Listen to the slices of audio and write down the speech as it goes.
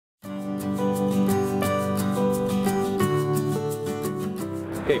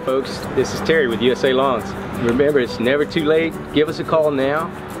Okay folks, this is Terry with USA Lawns. Remember, it's never too late. Give us a call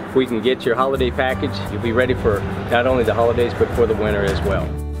now. We can get your holiday package. You'll be ready for not only the holidays but for the winter as well.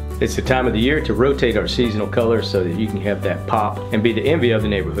 It's the time of the year to rotate our seasonal colors so that you can have that pop and be the envy of the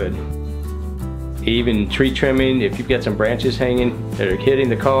neighborhood. Even tree trimming, if you've got some branches hanging that are hitting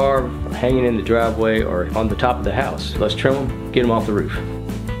the car, or hanging in the driveway, or on the top of the house, let's trim them, get them off the roof.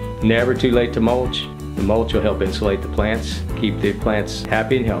 Never too late to mulch. The mulch will help insulate the plants, keep the plants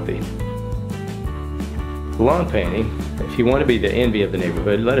happy and healthy. Lawn painting, if you want to be the envy of the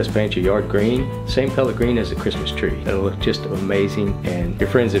neighborhood, let us paint your yard green, same color green as a Christmas tree. It'll look just amazing and your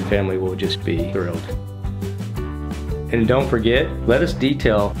friends and family will just be thrilled. And don't forget, let us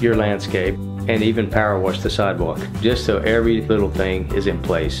detail your landscape and even power wash the sidewalk, just so every little thing is in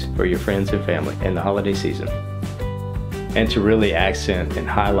place for your friends and family in the holiday season. And to really accent and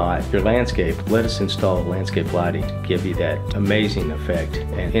highlight your landscape, let us install landscape lighting to give you that amazing effect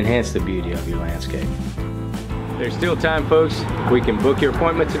and enhance the beauty of your landscape. There's still time, folks. We can book your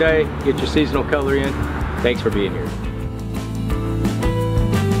appointment today, get your seasonal color in. Thanks for being here.